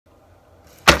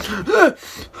The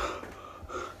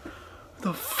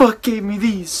fuck gave me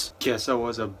these? Guess I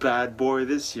was a bad boy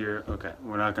this year. Okay,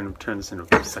 we're not gonna turn this into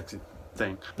a sexy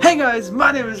thing. Hey guys,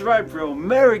 my name is Rybro.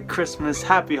 Merry Christmas,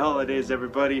 happy holidays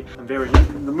everybody. I'm very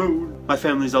in the mood. My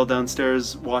family's all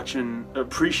downstairs watching,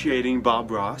 appreciating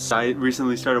Bob Ross. I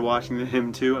recently started watching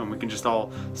him too, and we can just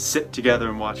all sit together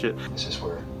and watch it. This is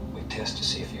where we test to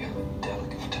see if you have a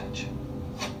delicate touch.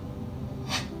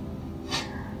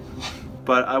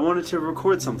 But I wanted to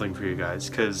record something for you guys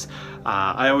because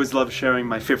I always love sharing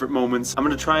my favorite moments. I'm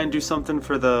going to try and do something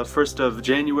for the 1st of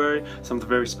January, something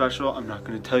very special. I'm not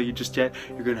going to tell you just yet.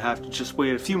 You're going to have to just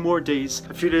wait a few more days.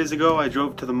 A few days ago I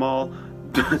drove to the mall.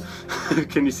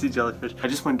 Can you see jellyfish? I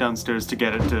just went downstairs to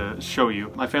get it to show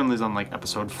you. My family's on like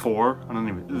episode 4. I don't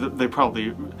even, they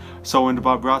probably so into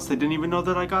Bob Ross they didn't even know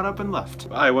that I got up and left.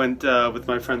 I went with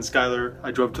my friend Skylar.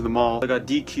 I drove to the mall. I got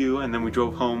DQ and then we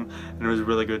drove home and it was a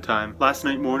really good time. Last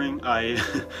night morning I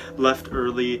left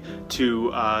early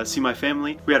to see my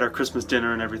family. We had our Christmas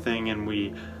dinner and everything, and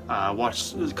we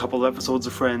watched a couple of episodes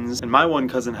of Friends, and my one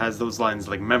cousin has those lines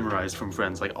like memorized from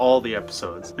Friends, like all the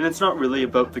episodes. And it's not really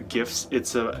about the gifts,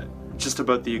 it's just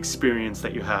about the experience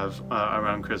that you have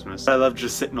around Christmas. I love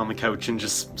just sitting on the couch and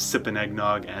just sipping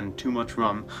eggnog and too much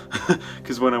rum,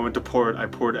 because when I went to pour it, I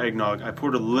poured eggnog. I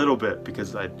poured a little bit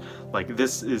because I like,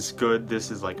 this is good,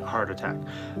 this is like a heart attack.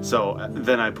 So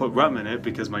then I put rum in it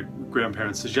because my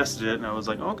grandparents suggested it, and I was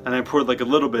like, oh, and I poured like a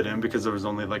little bit in because there was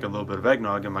only like a little bit of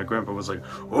eggnog, and my grandpa was like,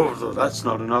 oh, that's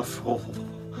not enough. Oh.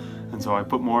 And so I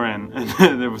put more in,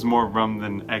 and there was more rum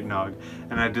than eggnog,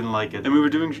 and I didn't like it. And we were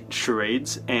doing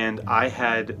charades, and I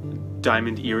had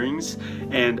diamond earrings,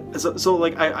 and so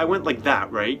like I went like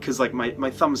that, right? Because like my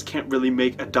thumbs can't really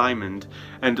make a diamond,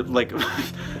 and like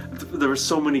there were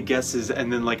so many guesses,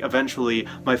 and then like eventually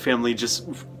my family just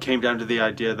came down to the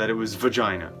idea that it was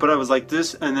vagina. But I was like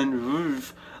this, and then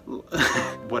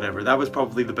whatever. That was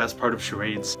probably the best part of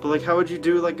charades. But like, how would you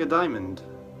do like a diamond?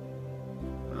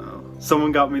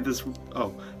 Someone got me this,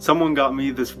 someone got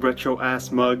me this retro ass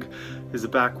mug. Is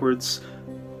it backwards?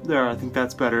 There, I think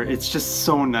that's better. It's just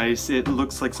so nice. It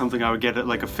looks like something I would get at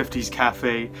like a 50s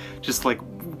cafe, just like,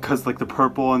 cause like the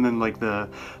purple and then like the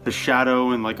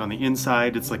shadow, and like on the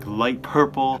inside it's like light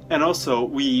purple. And also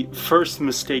we first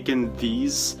mistaken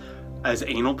these as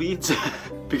anal beads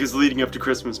because leading up to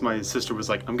Christmas my sister was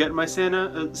like, I'm getting my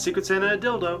Secret Santa a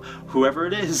dildo, whoever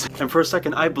it is. And for a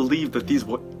second I believed that these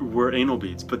were anal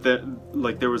beads, but that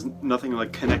like there was nothing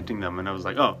like connecting them, and I was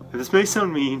like, oh, this may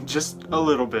sound mean, just a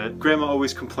little bit. Grandma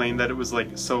always complained that it was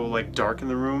like so like dark in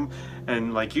the room,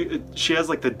 and like she has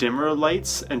like the dimmer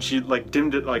lights, and she like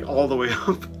dimmed it like all the way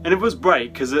up, and it was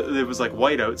bright because it was like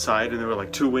white outside, and there were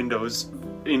like 2 windows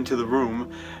into the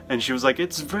room, and she was like,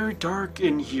 it's very dark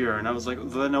in here, and I was like,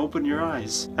 then open your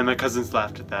eyes. And my cousins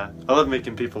laughed at that. I love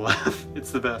making people laugh.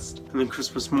 It's the best. And then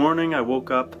Christmas morning I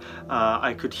woke up,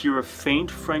 I could hear a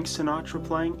faint Frank Sinatra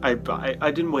playing.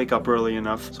 I didn't wake up early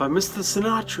enough, so I missed the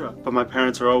Sinatra. But my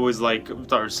parents are always like,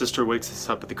 our sister wakes us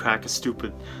up at the crack of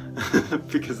stupid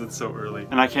because it's so early,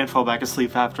 and I can't fall back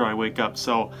asleep after I wake up,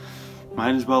 so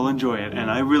might as well enjoy it.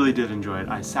 And I really did enjoy it.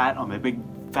 I sat on my big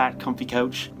fat comfy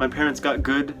couch. My parents got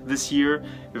good this year.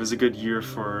 It was a good year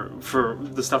for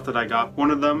the stuff that I got. One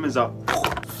of them is a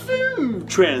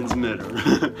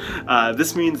transmitter.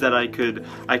 This means that I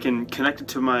can connect it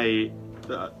to my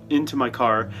into my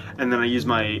car, and then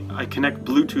I connect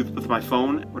Bluetooth with my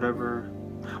phone.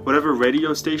 Whatever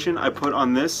radio station I put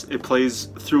on this, it plays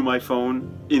through my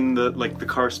phone in the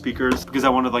car speakers, because I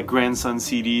wanted like Grandson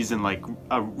CDs and like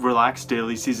a Relaxed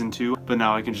Daily Season 2, but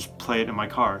now I can just play it in my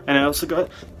car. And I also got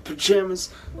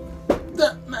pajamas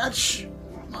that match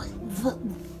my...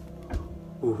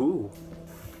 Ooh.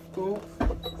 Oh.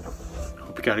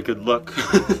 Hope you got a good look.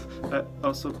 I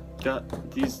also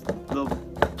got these little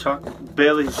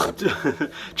Bailey's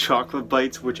chocolate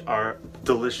bites, which are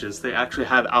delicious. They actually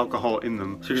have alcohol in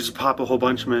them, so you just pop a whole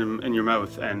bunch of them in your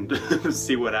mouth and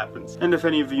see what happens. And if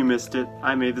any of you missed it,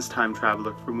 I made this time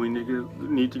traveler from We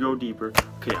Need to Go Deeper.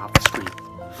 Okay, off the screen.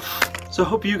 So I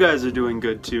hope you guys are doing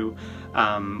good too.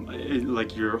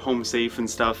 Like you're home safe and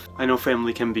stuff. I know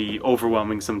family can be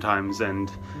overwhelming sometimes, and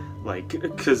like,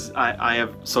 because I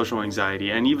have social anxiety,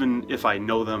 and even if I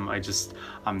know them,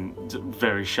 I'm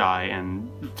very shy and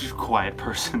quiet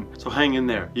person. So hang in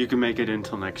there, you can make it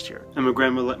until next year. And my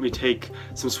grandma let me take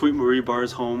some Sweet Marie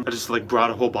bars home. I just like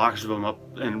brought a whole box of them up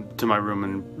into my room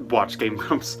and watch Game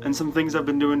Grumps. And some things I've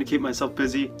been doing to keep myself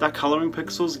busy. That Coloring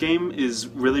Pixels game is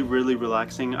really, really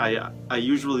relaxing. I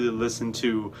usually listen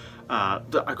to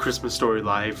A Christmas Story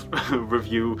Live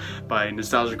review by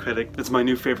Nostalgia Critic. It's my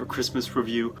new favorite Christmas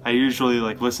review. I usually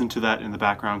like listen to that in the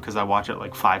background because I watch it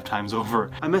like 5 times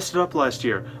over. I messed it up last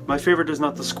year. My favorite is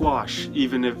not the squash,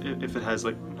 even if it has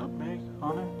like nutmeg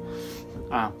on it.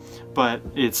 But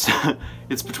it's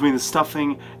it's between the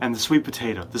stuffing and the sweet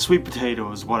potato. The sweet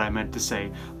potato is what I meant to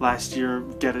say. Last year,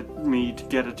 get it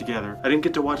together. I didn't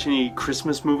get to watch any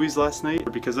Christmas movies last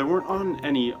night because there weren't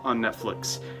any on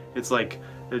Netflix. It's like,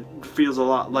 it feels a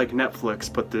lot like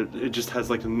Netflix, but it just has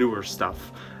like the newer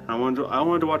stuff. I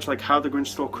wanted to watch like How the Grinch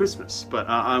Stole Christmas, but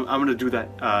I'm gonna do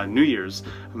that New Year's.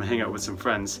 I'm gonna hang out with some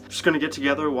friends. Just gonna get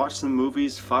together, watch some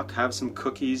movies, have some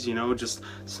cookies, you know, just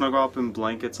snuggle up in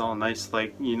blankets all nice,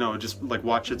 like, you know, just like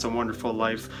watch It's a Wonderful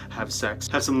Life, have sex,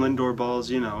 have some Lindor balls,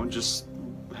 you know, just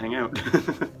hang out.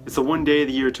 It's the one day of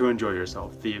the year to enjoy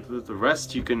yourself. The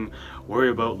rest you can worry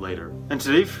about later. And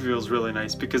today feels really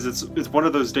nice because it's one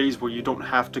of those days where you don't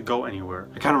have to go anywhere.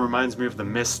 It kind of reminds me of The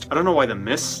Mist. I don't know why The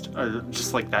Mist,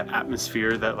 just like that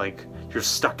atmosphere that like you're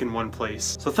stuck in one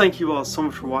place. So thank you all so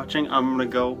much for watching. I'm gonna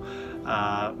go,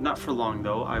 not for long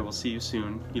though. I will see you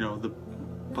soon. You know,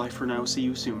 bye for now, see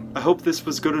you soon. I hope this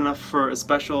was good enough for a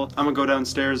special. I'm gonna go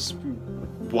downstairs,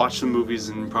 watch some movies,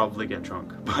 and probably get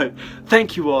drunk. But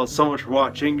thank you all so much for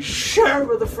watching. Share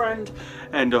with a friend,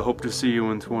 and I hope to see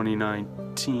you in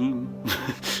 2019.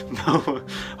 No,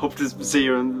 hope to see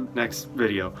you in the next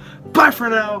video. Bye for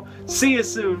now. See you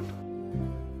soon.